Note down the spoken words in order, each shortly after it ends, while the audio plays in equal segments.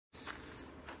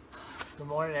Good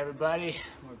morning, everybody.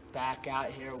 We're back out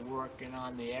here working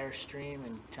on the Airstream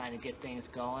and trying to get things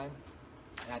going.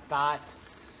 And I thought,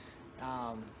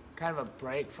 kind of a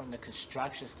break from the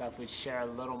construction stuff, we'd share a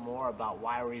little more about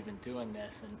why we're even doing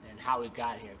this and how we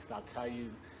got here. Because I'll tell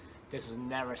you, this was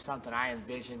never something I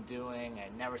envisioned doing. I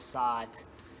never saw it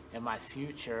in my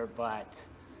future, but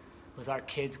with our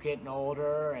kids getting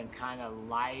older and kind of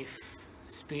life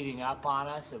speeding up on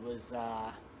us, it was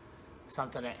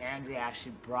something that Andrea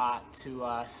actually brought to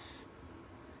us,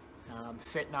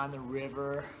 sitting on the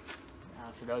river.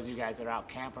 For those of you guys that are out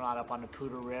camping a lot up on the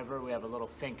Poudre River, we have a little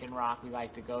thinking rock we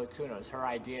like to go to, and it was her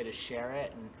idea to share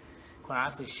it. And quite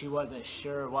honestly, she wasn't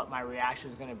sure what my reaction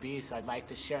was going to be, so I'd like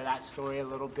to share that story a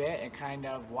little bit and kind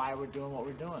of why we're doing what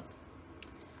we're doing.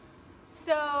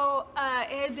 So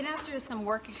it had been after some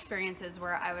work experiences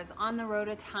where I was on the road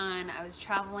a ton. I was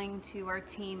traveling to our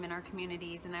team and our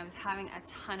communities, and I was having a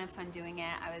ton of fun doing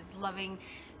it. I was loving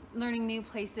learning new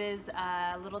places,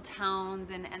 little towns,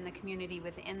 and the community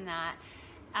within that.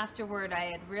 Afterward,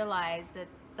 I had realized that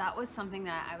that was something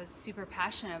that I was super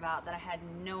passionate about, that I had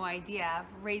no idea.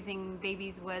 Raising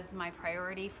babies was my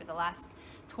priority for the last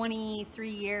 23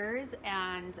 years,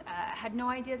 and had no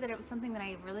idea that it was something that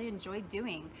I really enjoyed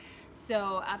doing.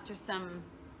 So after some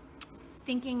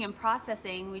thinking and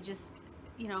processing, we just,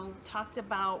 talked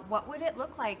about what would it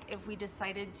look like if we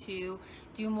decided to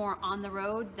do more on the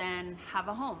road than have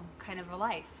a home, kind of a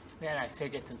life. Yeah, and I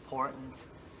think it's important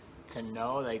to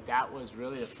know, like, that was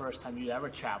really the first time you ever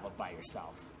traveled by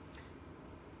yourself.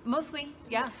 Mostly,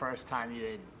 yeah. The first time you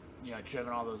had,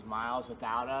 driven all those miles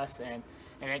without us, and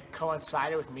it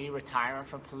coincided with me retiring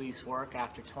from police work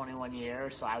after 21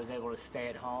 years, so I was able to stay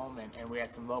at home, and we had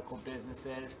some local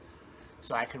businesses,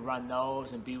 so I could run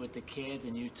those and be with the kids,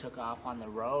 and you took off on the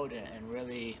road and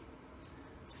really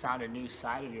found a new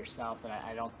side of yourself that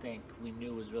I don't think we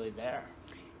knew was really there.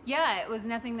 Yeah, it was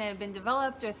nothing that had been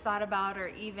developed or thought about or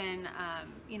even,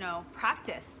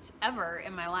 practiced ever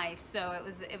in my life. So it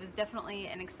was definitely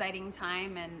an exciting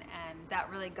time, and that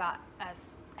really got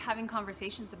us having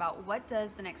conversations about what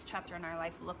does the next chapter in our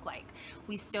life look like.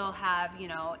 We still have,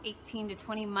 18 to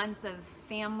 20 months of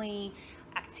family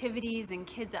activities and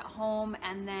kids at home,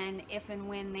 and then if and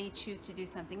when they choose to do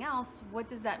something else, what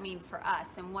does that mean for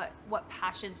us, and what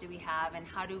passions do we have, and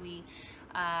how do we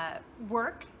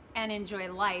work and enjoy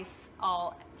life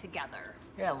all together.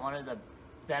 Yeah, one of the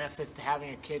benefits to having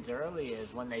your kids early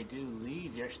is when they do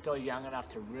leave, you're still young enough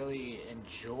to really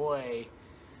enjoy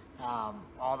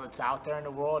all that's out there in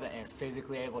the world and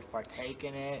physically able to partake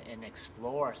in it and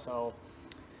explore. So,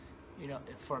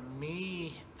 for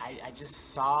me, I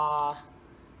just saw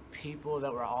people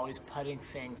that were always putting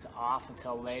things off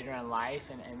until later in life,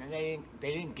 and then they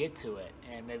didn't get to it,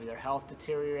 and maybe their health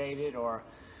deteriorated or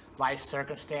life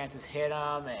circumstances hit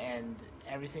them, and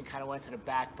everything kind of went to the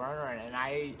back burner, and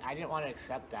I didn't want to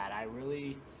accept that. I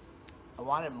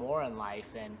wanted more in life,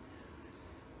 and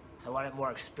I wanted more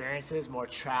experiences, more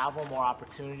travel, more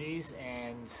opportunities,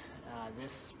 and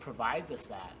this provides us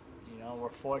that. We're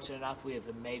fortunate enough we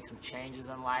have made some changes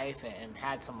in life and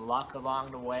had some luck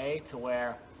along the way to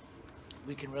where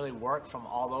we can really work from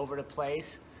all over the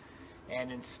place,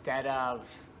 and instead of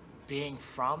being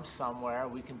from somewhere,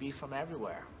 we can be from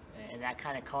everywhere. And that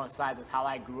kind of coincides with how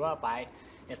I grew up.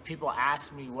 If people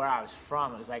asked me where I was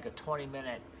from, it was like a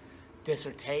 20-minute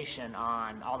dissertation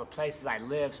on all the places I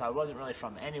lived. So I wasn't really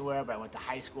from anywhere, but I went to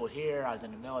high school here, I was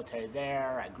in the military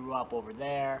there, I grew up over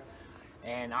there.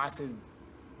 And honestly,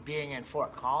 being in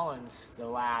Fort Collins the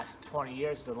last 20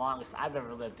 years is the longest I've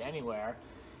ever lived anywhere.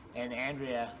 And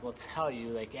Andrea will tell you,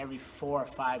 like, every 4 or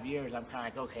 5 years, I'm kind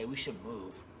of like, okay, we should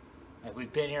move. Like,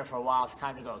 we've been here for a while, it's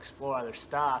time to go explore other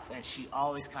stuff. And she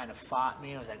always kind of fought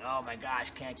me. I was like, oh my gosh,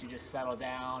 can't you just settle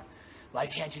down? Why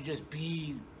can't you just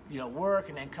be, work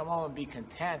and then come home and be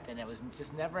content? And it was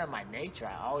just never in my nature.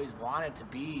 I always wanted to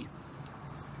be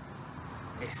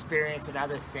experiencing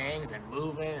other things and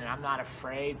moving, and I'm not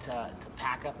afraid to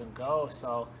pack up and go.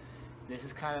 So this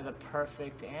is kind of the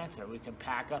perfect answer. We can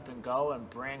pack up and go and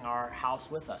bring our house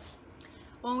with us.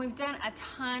 Well, we've done a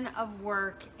ton of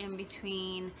work in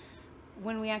between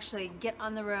when we actually get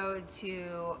on the road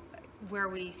to where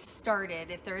we started.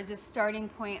 If there is a starting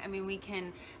point, we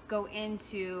can go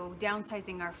into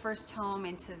downsizing our first home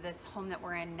into this home that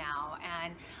we're in now,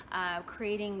 and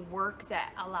creating work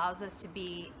that allows us to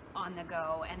be on the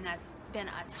go, and that's been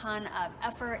a ton of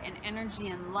effort and energy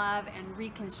and love and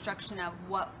reconstruction of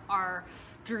what our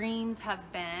dreams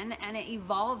have been, and it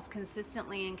evolves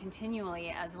consistently and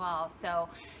continually as well. So,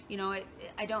 you know,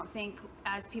 I don't think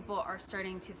as people are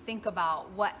starting to think about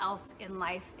what else in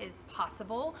life is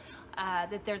possible,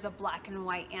 that there's a black and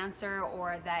white answer,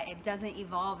 or that it doesn't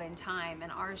evolve in time,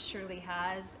 and ours surely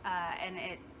has. And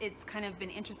it's kind of been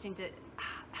interesting to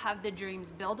have the dreams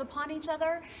build upon each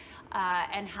other,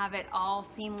 and have it all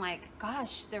seem like,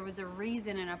 gosh, there was a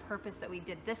reason and a purpose that we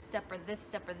did this step or this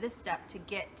step or this step to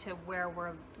get to where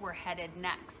we're headed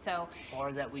next. So,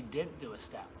 or that we didn't do a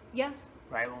step. Yeah.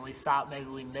 Right, when we thought maybe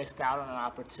we missed out on an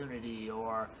opportunity,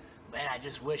 or, man, I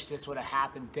just wish this would have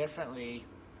happened differently.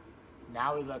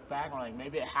 Now we look back and we're like,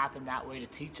 maybe it happened that way to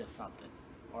teach us something,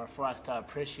 or for us to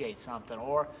appreciate something,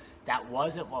 or that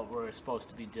wasn't what we were supposed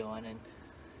to be doing. And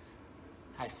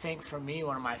I think for me,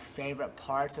 one of my favorite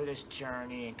parts of this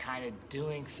journey and kind of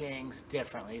doing things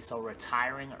differently, so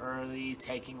retiring early,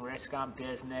 taking risk on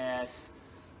business,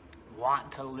 wanting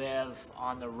to live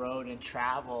on the road and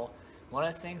travel, one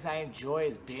of the things I enjoy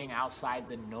is being outside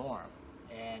the norm.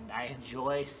 And I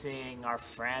enjoy seeing our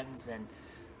friends and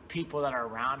people that are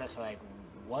around us are like,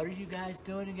 what are you guys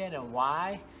doing again, and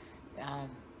why?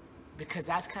 Because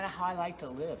that's kind of how I like to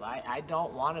live. I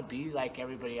don't want to be like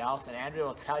everybody else. And Andrea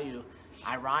will tell you,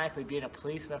 ironically, being a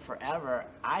policeman forever,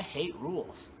 I hate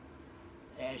rules.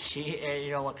 And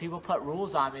you know, when people put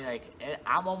rules on me, like,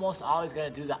 I'm almost always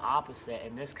going to do the opposite.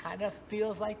 And this kind of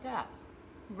feels like that.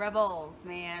 Rebels,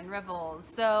 man, rebels.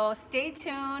 So stay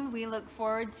tuned. We look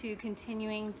forward to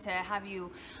continuing to have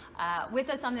you with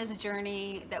us on this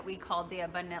journey that we called the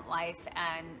Abundant Life,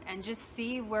 and just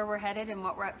see where we're headed and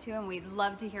what we're up to. And we'd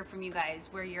love to hear from you guys,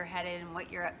 where you're headed and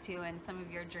what you're up to, and some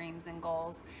of your dreams and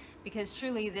goals, because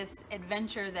truly this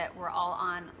adventure that we're all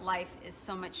on, life is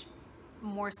so much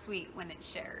more sweet when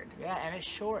it's shared. Yeah, and it's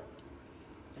short.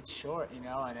 It's short, you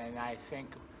know, and I think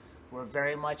we're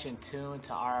very much in tune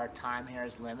to our time here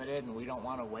is limited, and we don't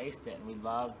want to waste it. And we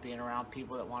love being around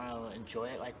people that want to enjoy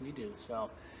it like we do. So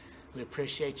we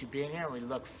appreciate you being here, and we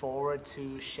look forward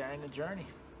to sharing the journey.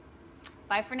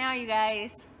 Bye for now, you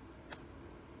guys.